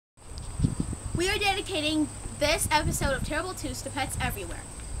We are dedicating this episode of Terrible Twos to pets everywhere.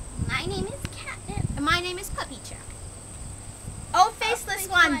 My name is Catnip. And my name is Puppychow. Oh, faceless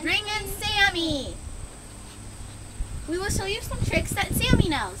one, bring in Sammy. We will show you some tricks that Sammy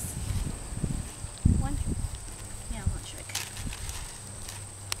knows. One trick.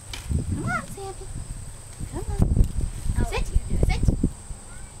 Come on, Sammy. Come on. Sit.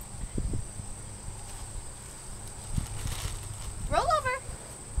 Roll over.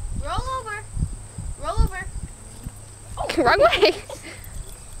 Wrong way.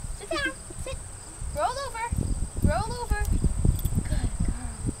 Sit down. Sit. Roll over. Good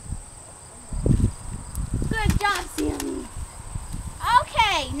girl. Good job, Sammy.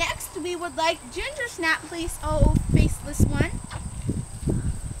 Okay, next we would like Ginger Snap, please. Oh, faceless one.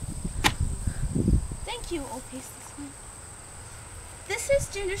 Thank you, oh, faceless one. This is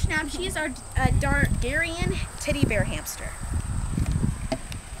Ginger Snap. She is our Darien teddy bear hamster.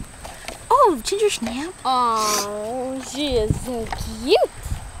 Oh, Ginger Snap. Oh, she is so cute.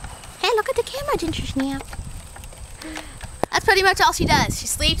 Hey, look at the camera, Ginger Snap. That's pretty much all she does. She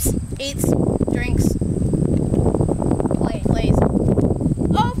sleeps, eats, drinks, plays.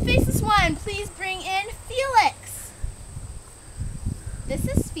 Oh, faceless one, please bring in Felix. This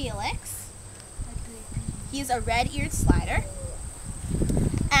is Felix. He's a red-eared slider.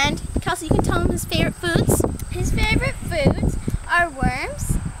 And Kelsey, you can tell him his favorite foods. His favorite foods are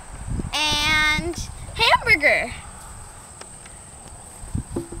worms and hamburger.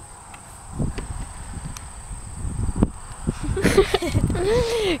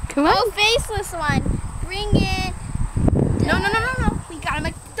 Come on. Oh, faceless one, bring in. No. We gotta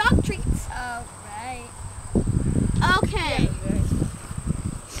make dog treats. Oh, right. Okay.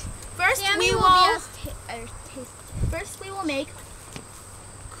 First we will make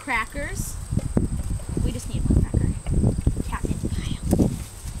crackers. We just need one cracker. Catnip.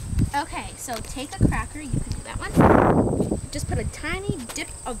 Okay, so take a cracker. You can do that one. Just put a tiny dip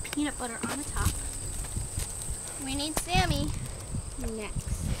of peanut butter on the top. We need Sammy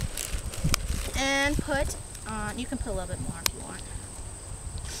Next. And put on, you can put a little bit more if you want.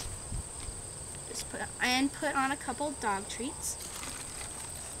 Just put on a couple dog treats.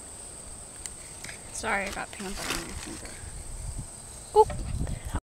 Sorry about peanut butter on your finger. Oh,